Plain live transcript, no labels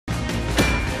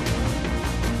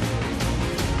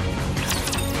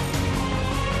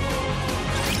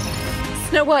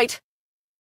Snow White!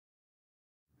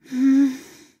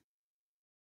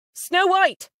 Snow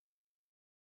White!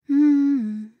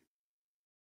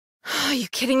 Are you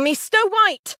kidding me? Snow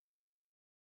White!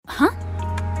 Huh?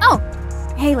 Oh,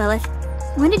 hey Lilith.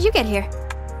 When did you get here?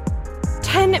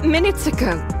 10 minutes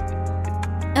ago.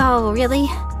 Oh, really?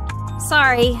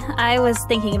 Sorry, I was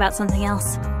thinking about something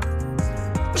else.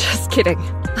 Just kidding.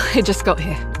 I just got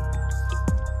here.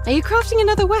 Are you crafting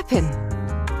another weapon?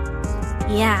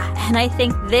 Yeah, and I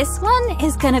think this one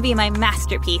is gonna be my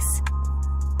masterpiece.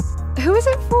 Who is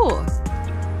it for?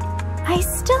 I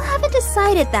still haven't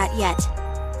decided that yet.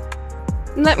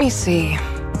 Let me see.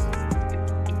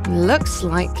 Looks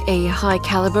like a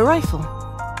high-caliber rifle.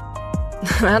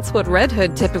 That's what Red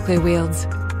Hood typically wields.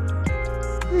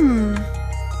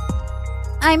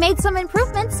 I made some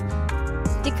improvements.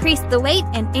 Decreased the weight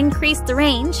and increased the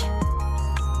range.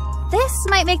 This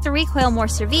might make the recoil more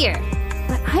severe,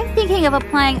 but I'm thinking of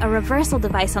applying a reversal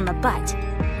device on the butt.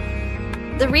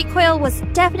 The recoil was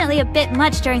definitely a bit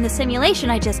much during the simulation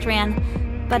I just ran,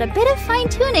 but a bit of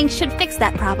fine-tuning should fix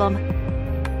that problem.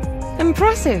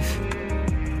 Impressive.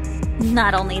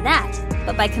 Not only that,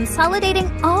 but by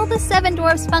consolidating all the 7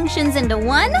 dwarfs' functions into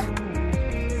one?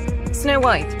 Snow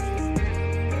White,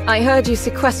 I heard you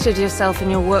sequestered yourself in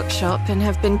your workshop and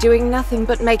have been doing nothing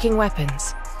but making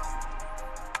weapons.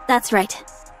 That's right.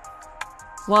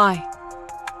 Why?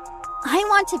 I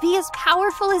want to be as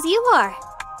powerful as you are.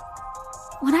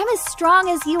 When I'm as strong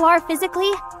as you are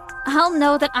physically, I'll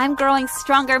know that I'm growing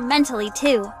stronger mentally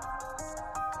too.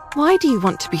 Why do you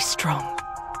want to be strong?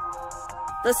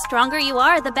 The stronger you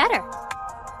are, the better.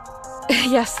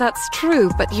 Yes, that's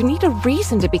true, but you need a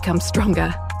reason to become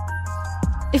stronger.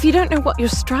 If you don't know what you're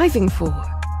striving for,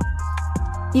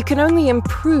 you can only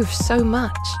improve so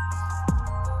much.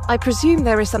 I presume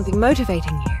there is something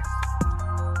motivating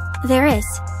you. There is.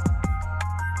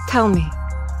 Tell me.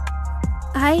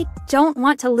 I don't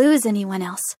want to lose anyone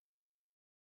else.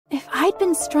 If I'd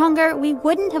been stronger, we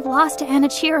wouldn't have lost to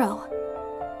Anichiro.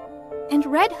 And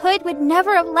Red Hood would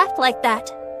never have left like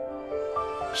that.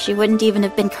 She wouldn't even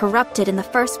have been corrupted in the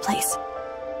first place.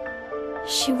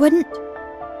 She wouldn't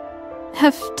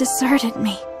have deserted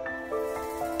me.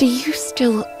 Do you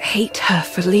still hate her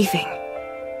for leaving?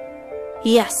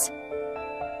 Yes.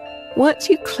 Weren't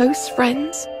you close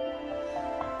friends?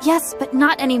 Yes, but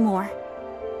not anymore.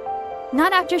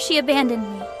 Not after she abandoned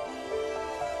me.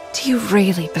 Do you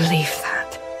really believe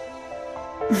that?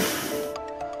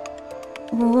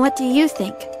 What do you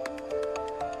think?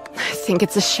 I think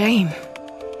it's a shame.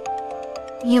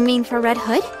 You mean for Red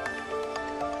Hood?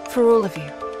 For all of you.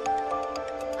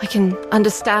 I can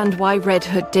understand why Red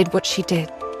Hood did what she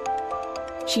did.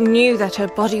 She knew that her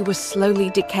body was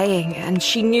slowly decaying, and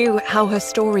she knew how her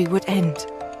story would end.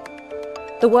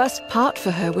 The worst part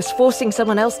for her was forcing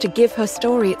someone else to give her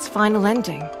story its final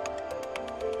ending.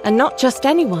 And not just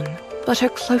anyone, but her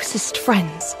closest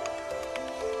friends.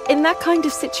 In that kind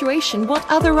of situation, what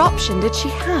other option did she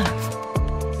have?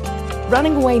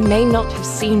 Running away may not have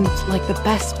seemed like the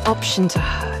best option to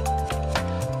her.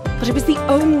 But it was the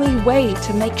only way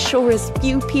to make sure as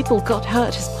few people got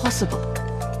hurt as possible.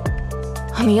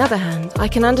 On the other hand, I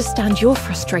can understand your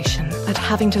frustration at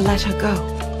having to let her go.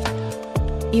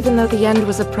 Even though the end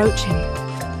was approaching,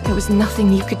 there was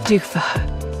nothing you could do for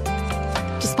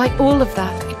her. Despite all of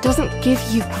that, it doesn't give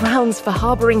you grounds for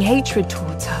harboring hatred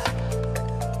towards her.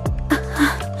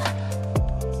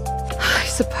 I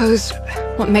suppose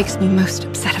what makes me most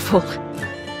upset of all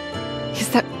is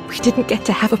that we didn't get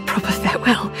to have a proper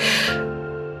farewell.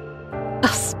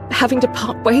 Us having to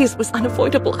part ways was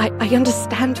unavoidable, I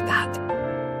understand that.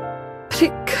 But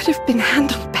it could have been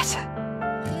handled better.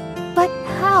 But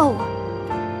how?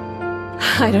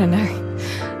 I don't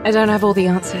know. I don't have all the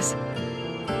answers.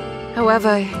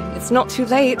 However, it's not too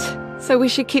late, so we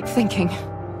should keep thinking.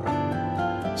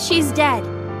 She's dead.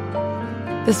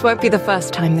 This won't be the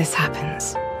first time this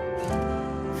happens.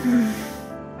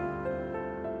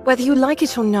 Whether you like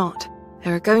it or not,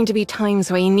 there are going to be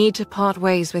times where you need to part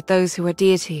ways with those who are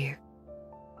dear to you.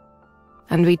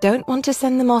 And we don't want to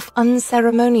send them off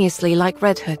unceremoniously like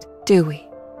Red Hood, do we?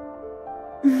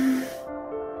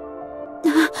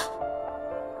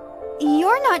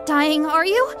 You're not dying, are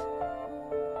you?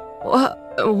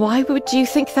 Why would you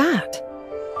think that?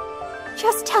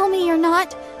 Just tell me you're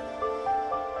not.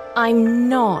 I'm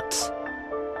not.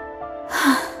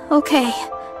 Okay.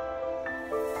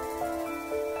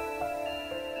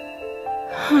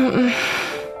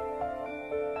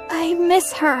 I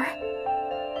miss her.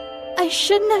 I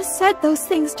shouldn't have said those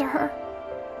things to her.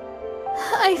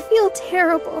 I feel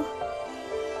terrible.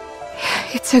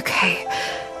 It's okay.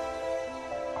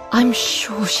 I'm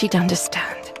sure she'd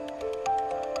understand.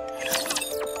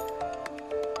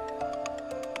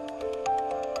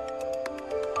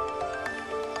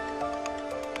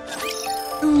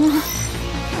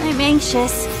 I'm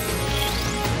anxious.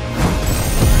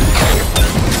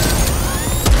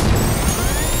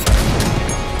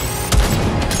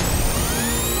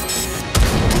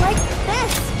 Like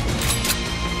this.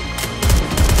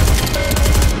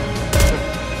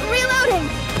 Reloading.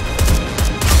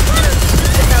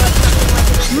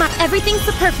 Everything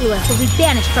superfluous will be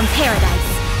banished from paradise.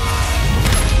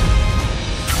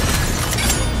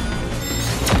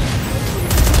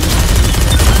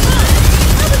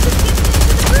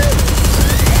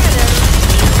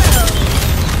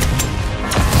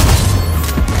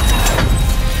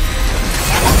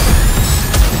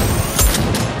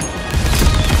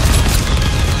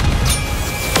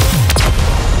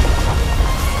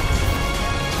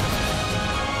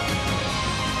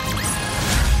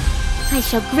 I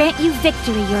shall grant you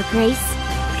victory, Your Grace.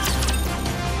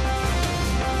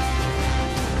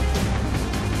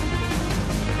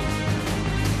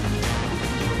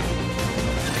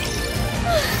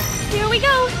 Here we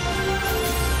go!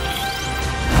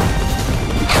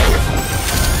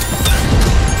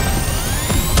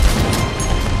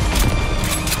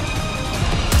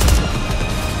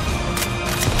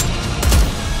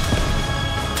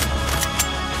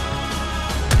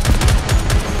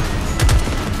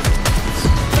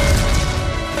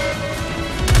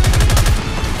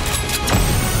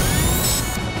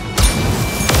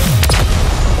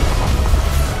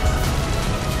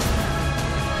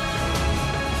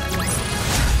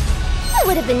 It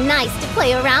would have been nice to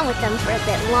play around with them for a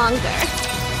bit longer.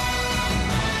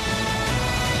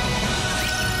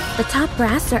 The top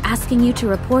brass are asking you to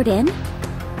report in?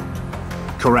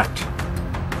 Correct.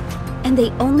 And they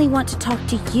only want to talk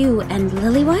to you and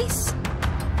Lillyweiss?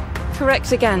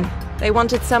 Correct again. They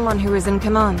wanted someone who was in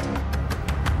command.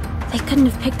 They couldn't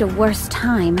have picked a worse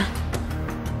time.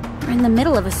 We're in the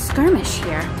middle of a skirmish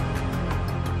here.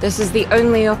 This is the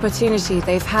only opportunity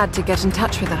they've had to get in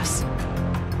touch with us.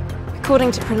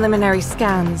 According to preliminary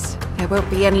scans, there won't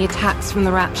be any attacks from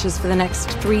the Raptures for the next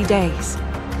 3 days.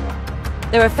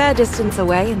 They're a fair distance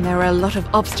away, and there are a lot of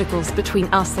obstacles between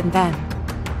us and them.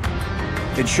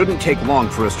 It shouldn't take long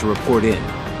for us to report in.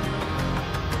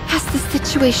 Has the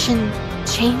situation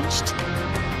changed?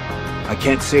 I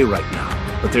can't say right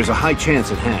now, but there's a high chance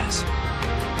it has.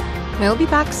 We'll be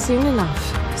back soon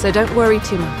enough, so don't worry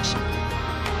too much.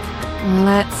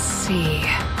 Let's see...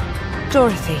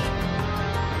 Dorothy.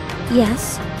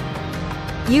 Yes?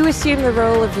 You assume the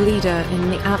role of leader in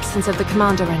the absence of the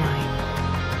commander and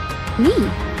I. Me?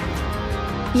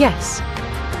 Yes.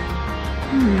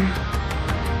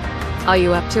 Are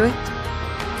you up to it?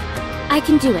 I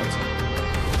can do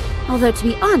it. Although, to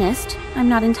be honest, I'm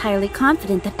not entirely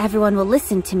confident that everyone will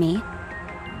listen to me.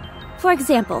 For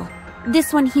example,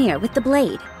 this one here with the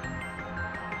blade.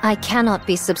 I cannot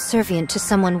be subservient to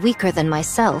someone weaker than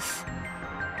myself.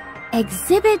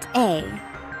 Exhibit A.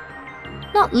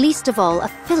 Not least of all, a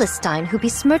Philistine who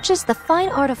besmirches the fine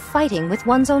art of fighting with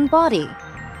one's own body.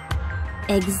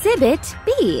 Exhibit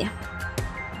B.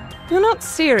 You're not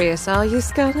serious, are you,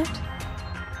 Scarlet?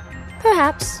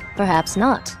 Perhaps, perhaps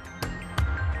not.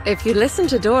 If you listen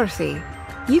to Dorothy,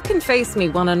 you can face me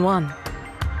one-on-one.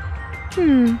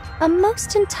 A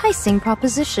most enticing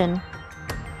proposition.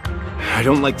 I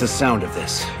don't like the sound of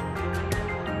this.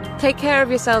 Take care of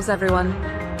yourselves, everyone.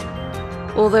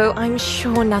 Although I'm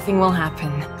sure nothing will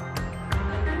happen.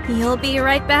 You'll be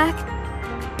right back?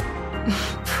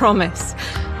 Promise.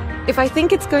 If I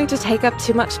think it's going to take up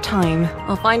too much time,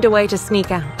 I'll find a way to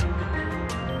sneak out.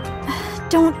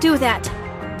 Don't do that.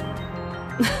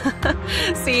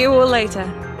 See you all later.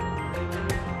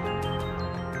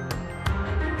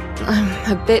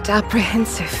 I'm a bit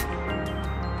apprehensive.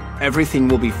 Everything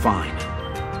will be fine.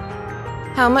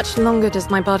 How much longer does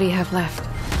my body have left?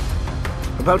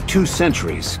 About 2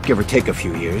 centuries, give or take a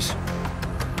few years.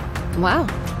 Wow,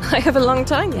 I have a long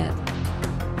time yet.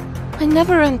 I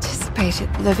never anticipated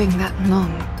living that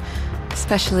long,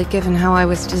 especially given how I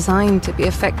was designed to be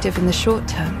effective in the short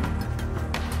term.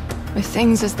 With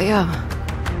things as they are.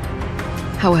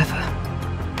 However,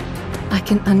 I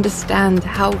can understand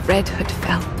how Red Hood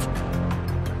felt.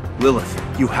 Lilith,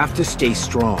 you have to stay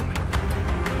strong.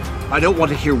 I don't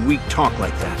want to hear weak talk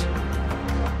like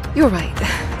that. You're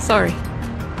right. Sorry.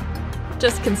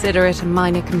 Just consider it a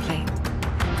minor complaint.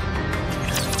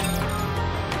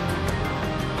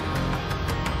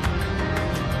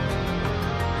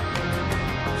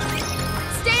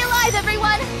 Stay alive,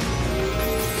 everyone!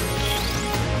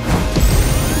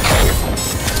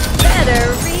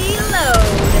 Better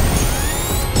reload!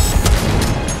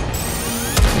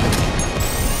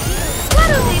 Why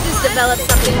don't they just develop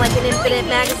something like an infinite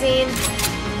magazine?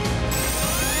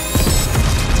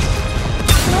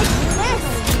 Like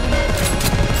this!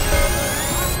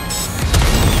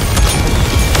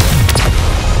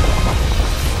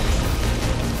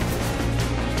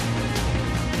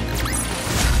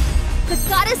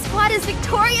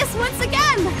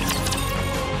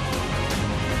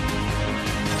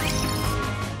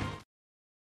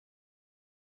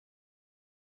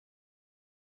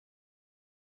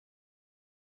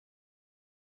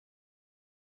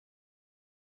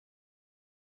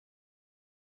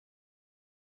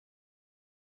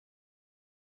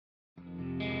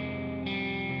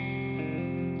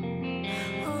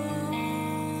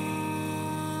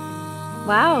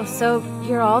 Wow, so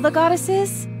you're all the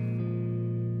goddesses?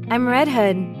 I'm Red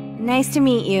Hood. Nice to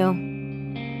meet you.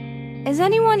 Is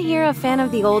anyone here a fan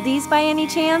of the oldies by any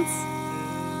chance?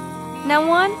 No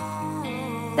one?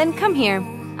 Then come here.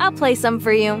 I'll play some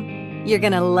for you. You're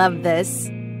gonna love this.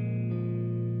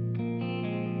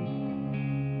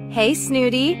 Hey,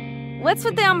 Snooty. What's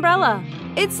with the umbrella?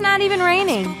 It's not even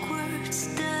raining.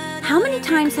 How many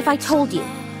times have I told you?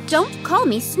 Don't call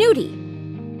me Snooty.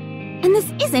 And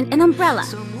this isn't an umbrella.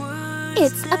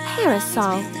 It's a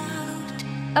parasol.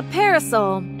 A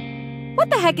parasol?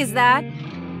 What the heck is that?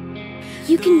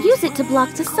 You can use it to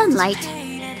block the sunlight.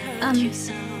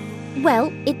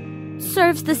 Well, it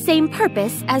serves the same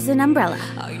purpose as an umbrella.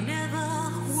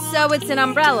 So it's an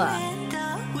umbrella.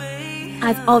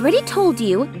 I've already told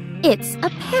you, it's a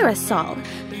parasol.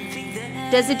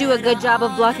 Does it do a good job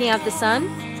of blocking out the sun?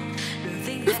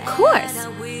 Of course.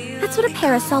 That's what a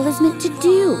parasol is meant to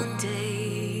do.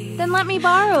 Then let me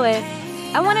borrow it.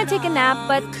 I want to take a nap,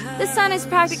 but the sun is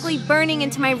practically burning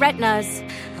into my retinas.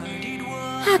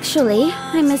 Actually,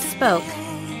 I misspoke.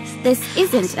 This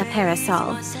isn't a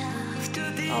parasol.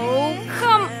 Oh,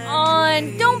 come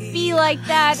on. Don't be like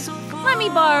that. Let me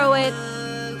borrow it.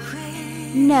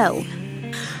 No.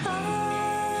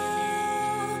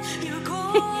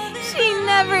 She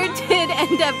never did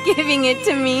end up giving it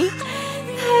to me.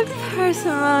 That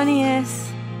parsimonious.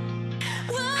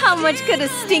 How much could a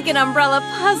stinking umbrella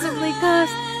possibly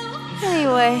cost?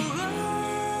 Anyway.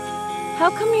 How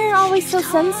come you're always so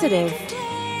sensitive?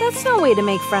 That's no way to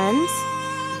make friends.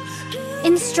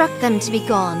 Instruct them to be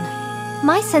gone.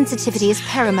 My sensitivity is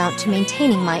paramount to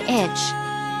maintaining my edge.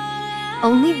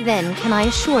 Only then can I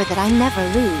assure that I never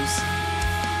lose.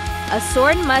 A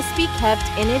sword must be kept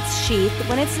in its sheath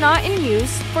when it's not in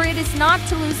use, for it is not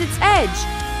to lose its edge.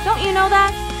 Don't you know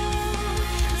that?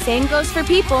 Same goes for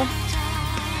people.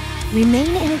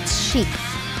 Remain in its sheath.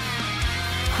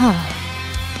 Huh.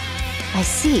 I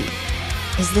see.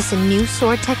 Is this a new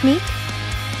sword technique?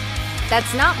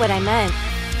 That's not what I meant.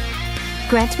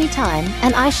 Grant me time,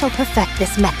 and I shall perfect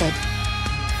this method.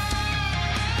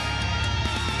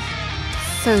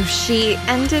 So she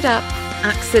ended up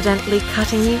accidentally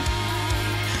cutting you?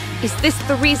 Is this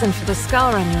the reason for the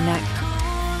scar on your neck?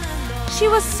 She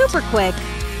was super quick.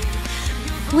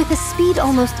 With a speed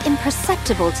almost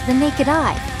imperceptible to the naked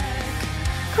eye.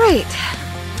 Great.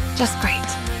 Just great.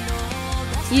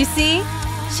 You see?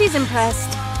 She's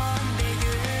impressed.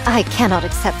 I cannot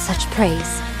accept such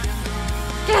praise.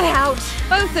 Get out,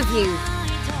 both of you.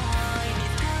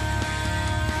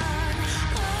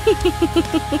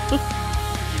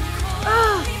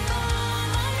 Oh.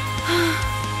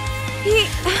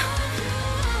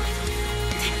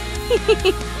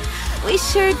 We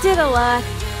sure did a lot.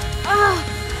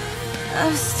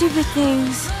 Of stupid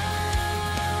things.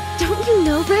 Don't you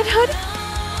know, Red Hood?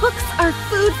 Books are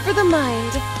food for the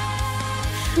mind.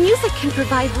 Music can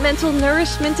provide mental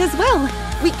nourishment as well.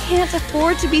 We can't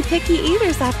afford to be picky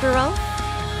eaters, after all.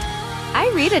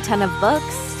 I read a ton of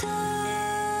books.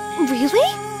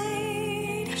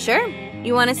 Really? Sure.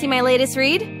 You want to see my latest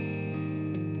read?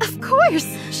 Of course!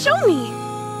 Show me!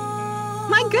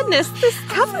 My goodness, this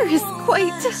cover is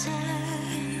quite...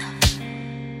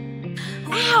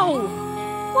 Ow!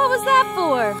 What was that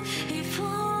for?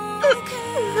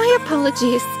 My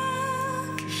apologies.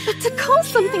 But to call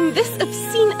something this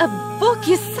obscene a book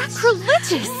is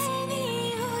sacrilegious.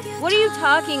 What are you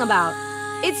talking about?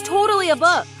 It's totally a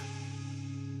book.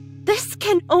 This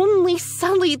can only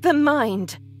sully the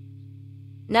mind.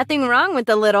 Nothing wrong with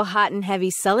a little hot and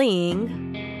heavy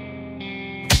sullying.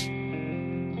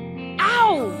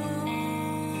 Ow!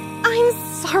 I'm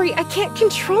sorry, I can't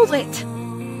control it.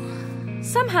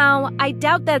 Somehow, I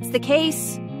doubt that's the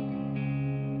case.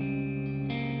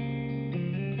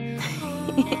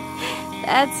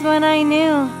 That's when I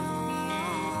knew.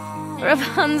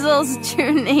 Rapunzel's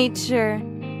true nature.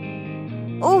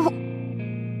 Oh.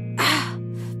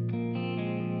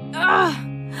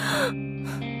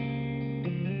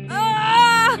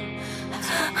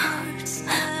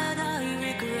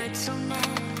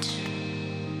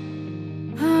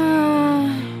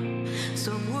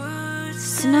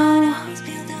 Snow,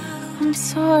 I'm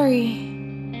sorry.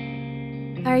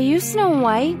 Are you Snow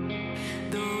White?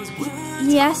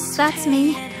 Yes, that's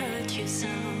me.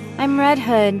 I'm Red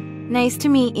Hood. Nice to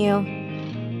meet you.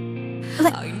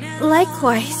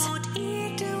 Likewise.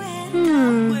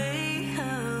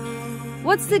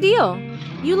 What's the deal?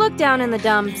 You look down in the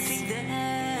dumps.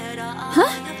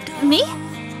 Huh? Me?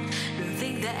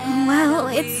 Well,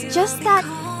 it's just that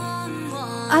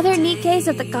other Nikkes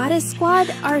of the Goddess Squad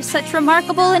are such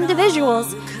remarkable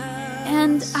individuals,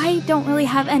 and I don't really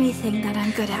have anything that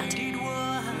I'm good at.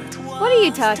 What are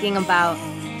you talking about?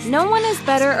 No one is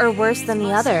better or worse than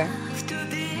the other.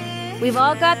 We've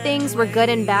all got things we're good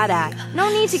and bad at. No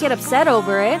need to get upset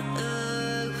over it.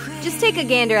 Just take a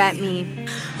gander at me.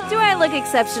 Do I look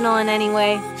exceptional in any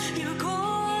way?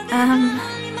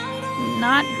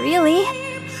 Not really.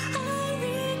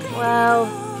 Well,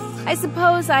 I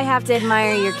suppose I have to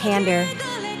admire your candor.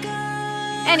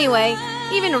 Anyway,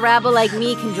 even a rabble like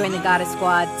me can join the Goddess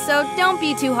Squad, so don't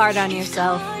be too hard on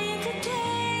yourself.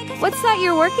 What's that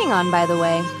you're working on, by the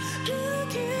way?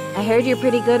 I heard you're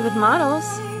pretty good with models.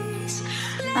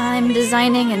 I'm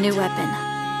designing a new weapon.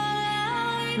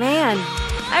 Man,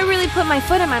 I really put my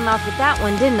foot in my mouth with that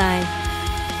one, didn't I?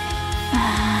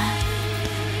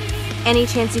 Any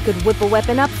chance you could whip a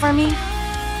weapon up for me?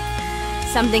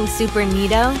 Something super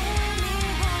neato?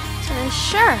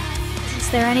 Sure. Is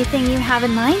there anything you have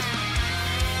in mind?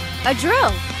 A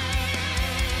drill.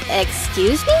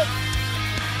 Excuse me?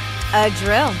 A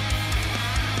drill.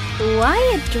 Why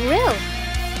a drill?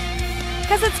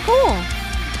 'Cause it's cool.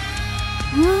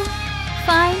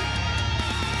 Fine.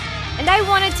 And I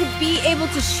wanted to be able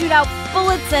to shoot out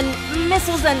bullets and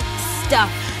missiles and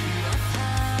stuff.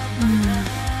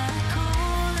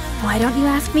 Why don't you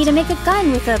ask me to make a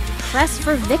gun with a press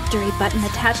for victory button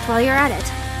attached while you're at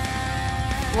it?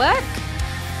 What?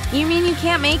 You mean you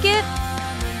can't make it?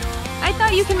 I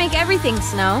thought you can make everything,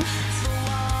 Snow.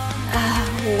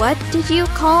 What did you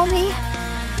call me?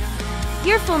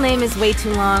 Your full name is way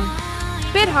too long.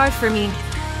 Bit hard for me.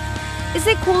 Is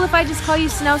it cool if I just call you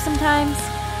Snow sometimes?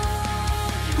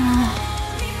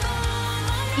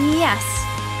 Yes,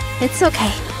 it's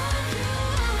okay.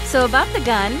 So about the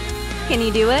gun, can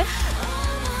you do it?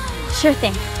 Sure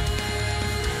thing.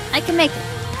 I can make it.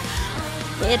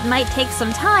 It might take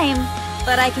some time,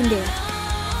 but I can do it.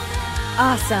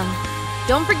 Awesome.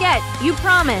 Don't forget, you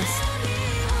promised.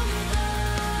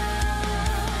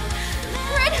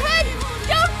 Red Hood,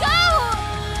 don't go!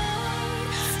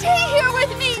 Stay here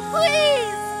with me,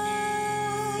 please!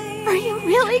 Are you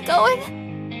really going?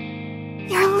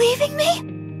 You're leaving me?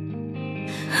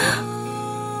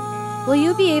 Will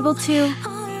you be able to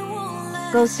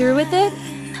go through with it?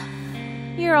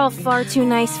 You're all far too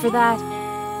nice for that.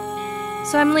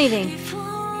 So I'm leaving.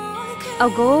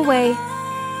 I'll go away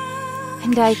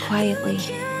and die quietly.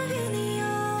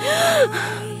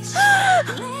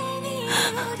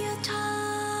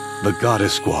 The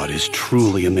Goddess Squad is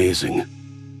truly amazing.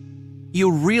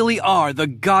 You really are the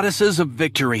goddesses of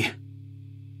victory.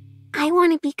 I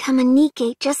want to become a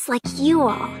Nikke just like you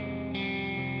all.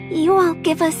 You all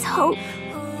give us hope.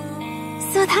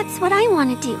 So that's what I want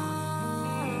to do.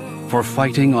 For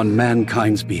fighting on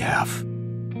mankind's behalf,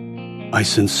 I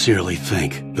sincerely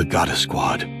thank the Goddess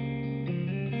Squad.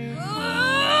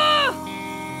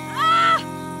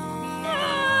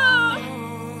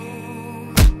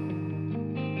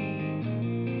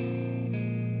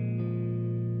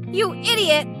 You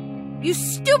idiot! You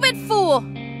stupid fool!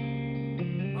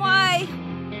 Why?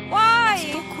 Why?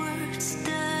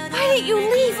 Why didn't you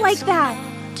leave like that?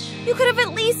 You could have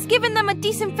at least given them a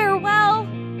decent farewell.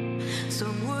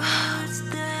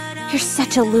 You're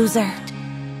such a loser.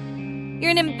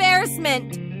 You're an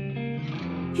embarrassment.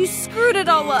 You screwed it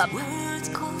all up.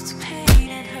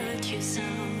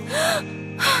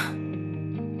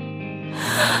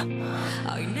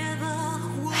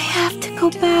 I have to go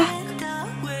back.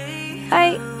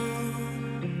 I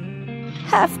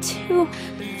have to.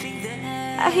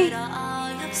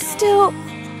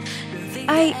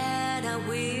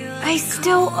 I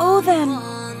still owe them.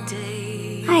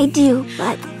 I do,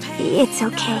 but it's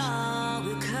okay.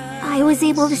 I was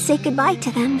able to say goodbye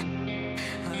to them.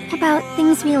 About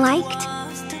things we liked,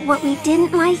 what we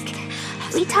didn't like.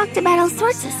 We talked about all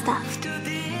sorts of stuff.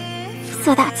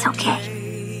 So that's okay.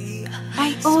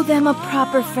 I owe them a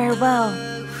proper farewell.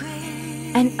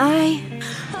 And I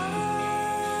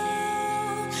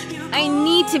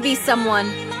need to be someone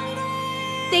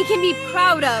they can be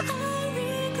proud of.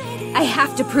 I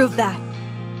have to prove that.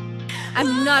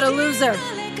 I'm not a loser.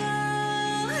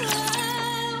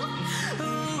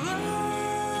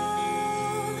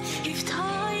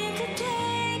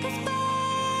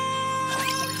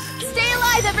 Stay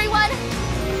alive, everyone!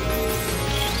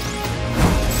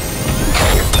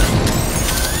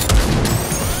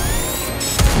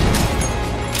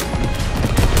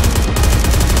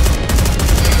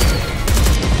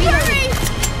 Hurry!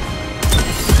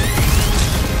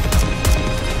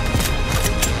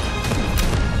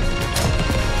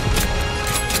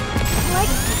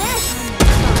 Like this.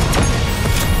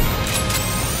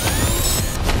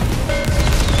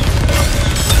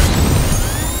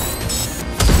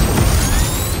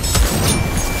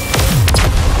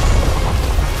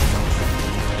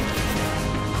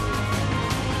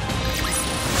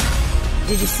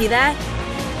 Did you see that?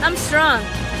 I'm strong,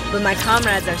 but my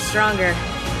comrades are stronger.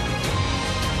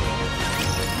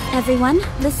 Everyone,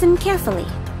 listen carefully.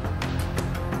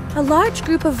 A large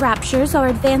group of raptures are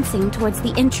advancing towards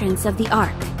the entrance of the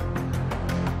Ark.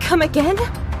 Come again?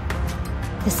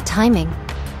 This timing,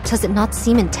 does it not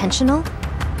seem intentional?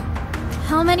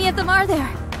 How many of them are there?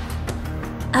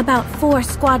 About 4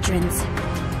 squadrons.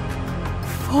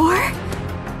 4?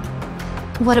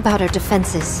 What about our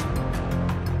defenses?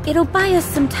 It'll buy us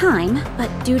some time, but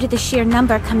due to the sheer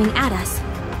number coming at us,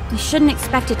 we shouldn't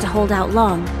expect it to hold out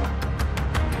long.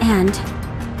 And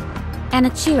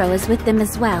Anichiro is with them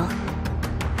as well.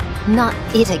 Not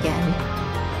it again.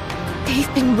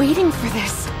 They've been waiting for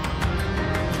this.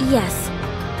 Yes.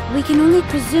 We can only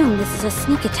presume this is a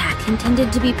sneak attack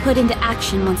intended to be put into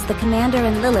action once the Commander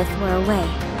and Lilith were away.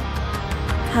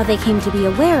 How they came to be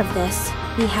aware of this,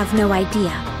 we have no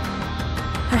idea.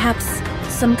 Perhaps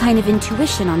some kind of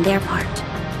intuition on their part.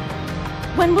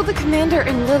 When will the Commander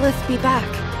and Lilith be back?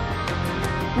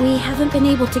 We haven't been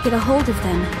able to get a hold of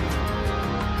them.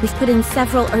 We've put in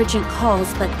several urgent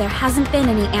calls, but there hasn't been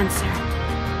any answer.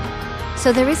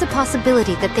 So there is a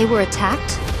possibility that they were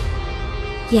attacked?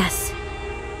 Yes.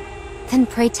 Then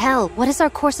pray tell, what is our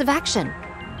course of action?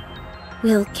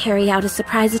 We'll carry out a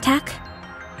surprise attack.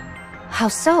 How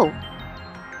so?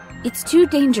 It's too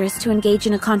dangerous to engage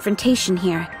in a confrontation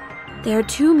here. There are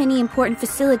too many important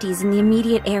facilities in the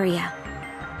immediate area.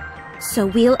 So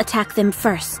we'll attack them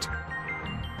first.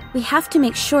 We have to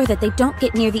make sure that they don't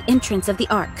get near the entrance of the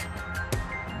Ark.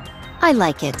 I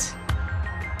like it.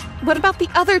 What about the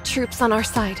other troops on our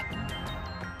side?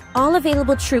 All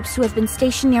available troops who have been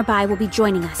stationed nearby will be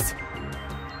joining us.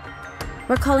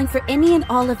 We're calling for any and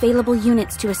all available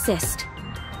units to assist.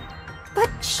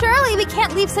 But surely we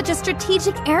can't leave such a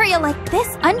strategic area like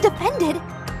this undefended.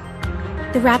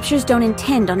 The Raptures don't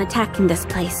intend on attacking this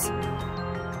place.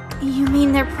 You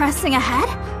mean they're pressing ahead?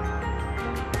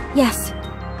 Yes.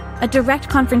 A direct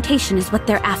confrontation is what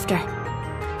they're after.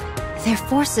 Their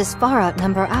forces far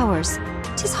outnumber ours.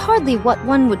 'Tis hardly what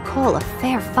one would call a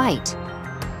fair fight.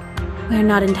 We're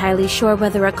not entirely sure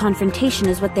whether a confrontation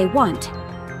is what they want.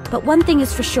 But one thing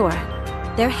is for sure.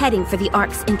 They're heading for the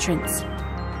Ark's entrance.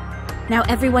 Now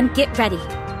everyone get ready.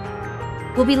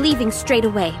 We'll be leaving straight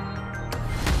away.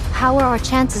 How are our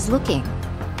chances looking?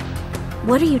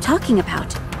 What are you talking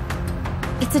about?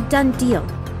 It's a done deal.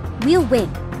 We'll win.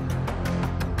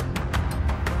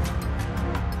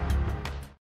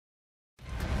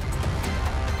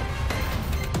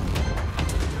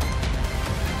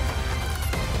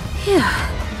 Phew.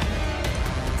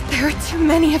 There are too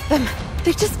many of them.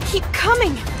 They just keep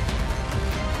coming.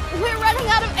 We're running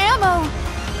out of ammo!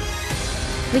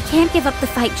 We can't give up the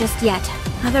fight just yet.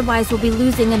 Otherwise, we'll be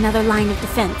losing another line of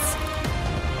defense.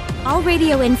 I'll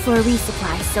radio in for a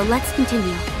resupply, so let's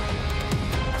continue.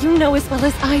 You know as well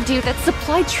as I do that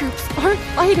supply troops aren't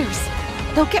fighters.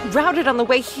 They'll get routed on the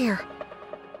way here.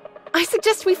 I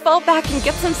suggest we fall back and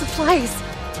get some supplies.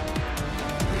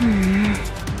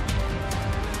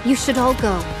 You should all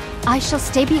go. I shall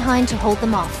stay behind to hold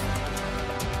them off.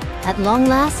 At long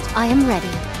last, I am ready.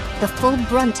 The full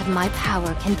brunt of my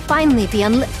power can finally be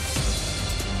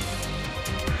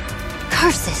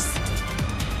Curses!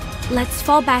 Let's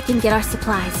fall back and get our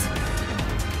supplies.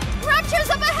 Raptures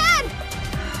up ahead!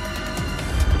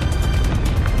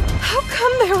 How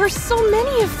come there were so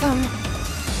many of them?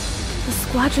 The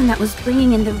squadron that was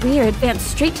bringing in the rear advanced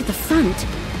straight to the front.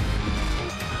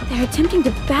 They're attempting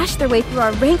to bash their way through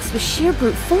our ranks with sheer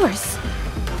brute force.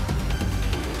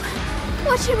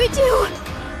 What should we do?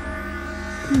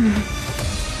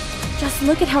 Just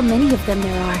look at how many of them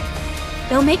there are.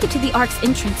 They'll make it to the Ark's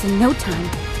entrance in no time.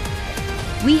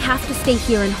 We have to stay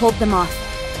here and hold them off.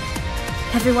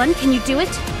 Everyone, can you do it?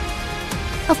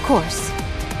 Of course.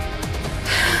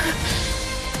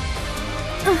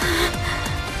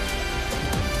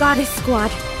 Goddess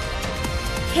Squad.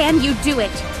 Can you do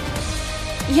it?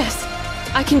 Yes,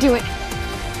 I can do it.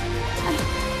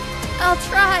 I'll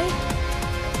try.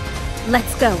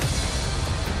 Let's go.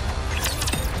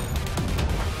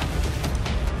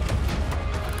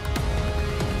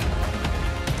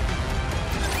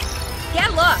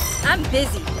 Get lost. I'm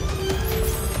busy.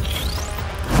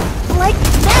 Like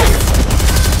this!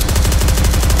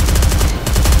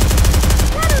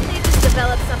 Why don't they just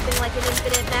develop something like an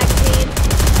infinite magazine?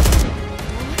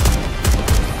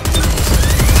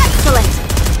 Excellent!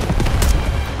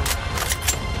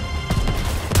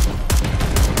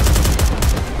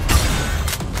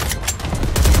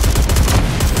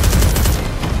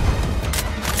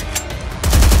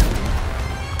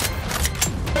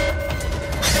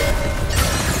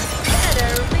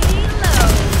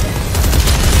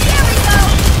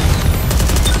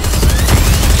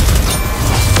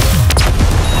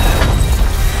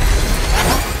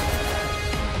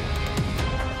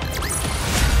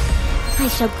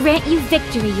 shall grant you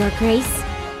victory, Your Grace.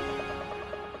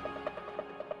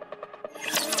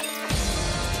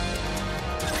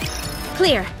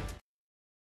 Clear.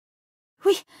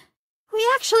 We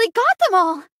actually got them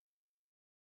all!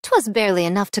 'Twas barely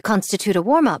enough to constitute a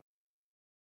warm-up.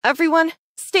 Everyone,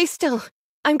 stay still.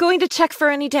 I'm going to check for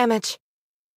any damage.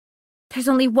 There's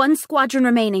only one squadron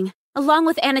remaining, along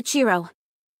with Anichiro.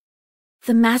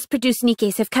 The mass-produced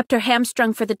Nikkes have kept her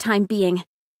hamstrung for the time being,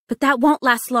 but that won't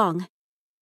last long.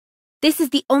 This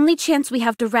is the only chance we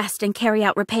have to rest and carry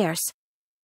out repairs.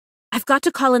 I've got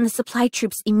to call in the supply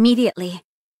troops immediately.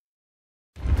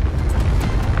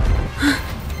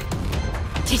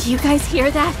 Did you guys hear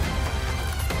that?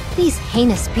 These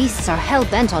heinous beasts are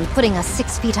hell-bent on putting us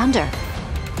 6 feet under.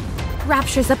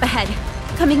 Rapture's up ahead,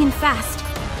 coming in fast.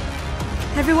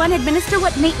 Everyone administer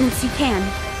what maintenance you can.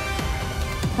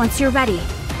 Once you're ready,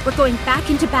 we're going back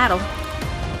into battle.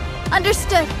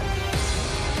 Understood.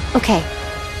 Okay.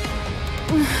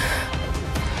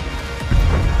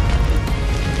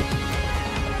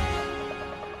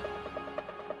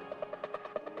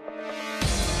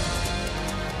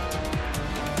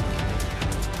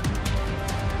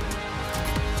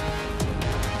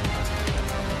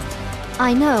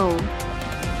 I know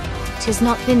 'tis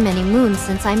not been many moons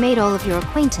since I made all of your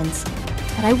acquaintance,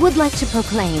 but I would like to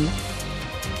proclaim.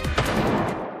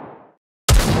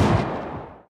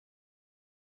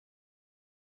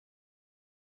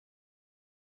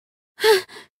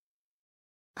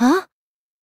 Huh?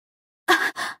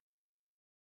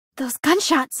 Those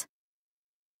gunshots.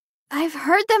 I've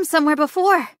heard them somewhere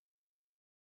before.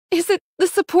 Is it the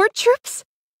support troops?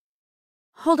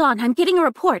 Hold on, I'm getting a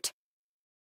report.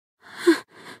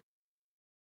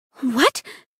 What?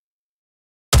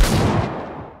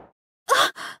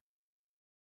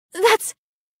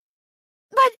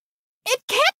 But it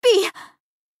can't be!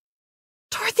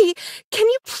 Dorothy, can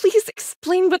you please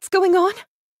explain what's going on?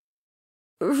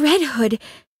 Red Hood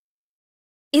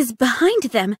is behind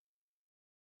them.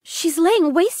 She's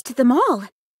laying waste to them all.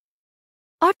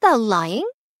 Art thou lying?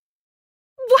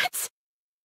 What?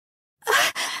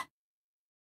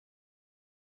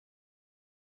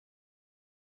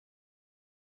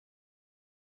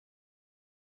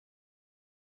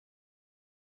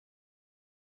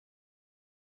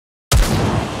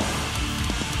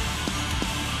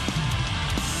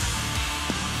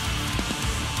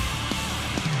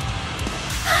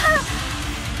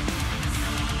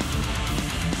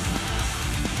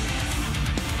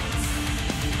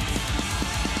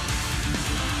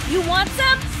 You want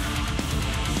some?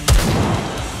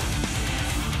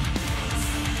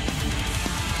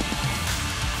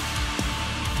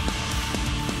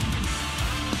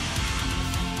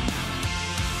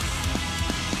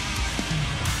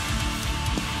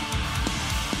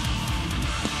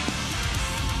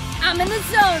 I'm in the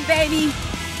zone, baby.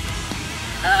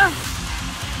 Ugh,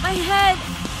 my head.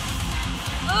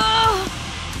 Ugh.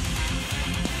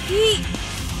 Heat.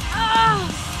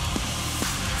 Ugh.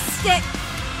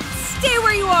 Stay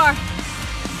where you are.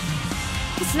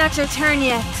 It's not your turn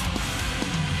yet.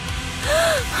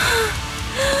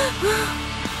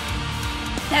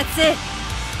 That's it.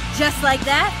 Just like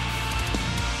that.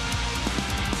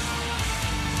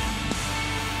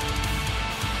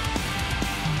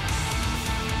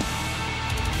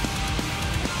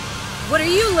 What are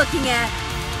you looking at?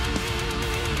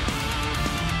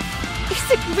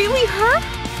 Is it really her?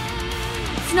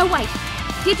 Snow White,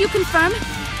 did you confirm?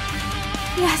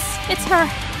 Yes, it's her.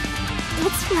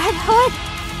 It's Red Hood.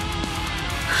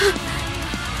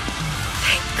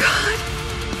 Thank God.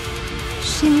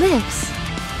 She lives.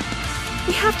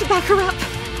 We have to back her up.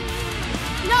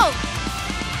 No!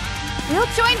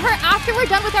 We'll join her after we're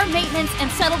done with our maintenance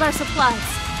and settled our supplies.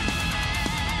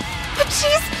 But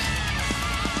she's...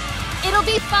 It'll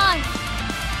be fine.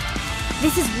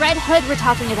 This is Red Hood we're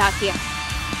talking about here.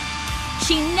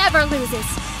 She never loses.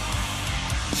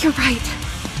 You're right.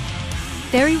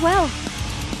 Very well.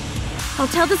 I'll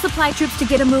tell the supply troops to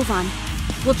get a move on.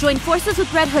 We'll join forces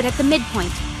with Red Hood at the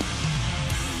midpoint.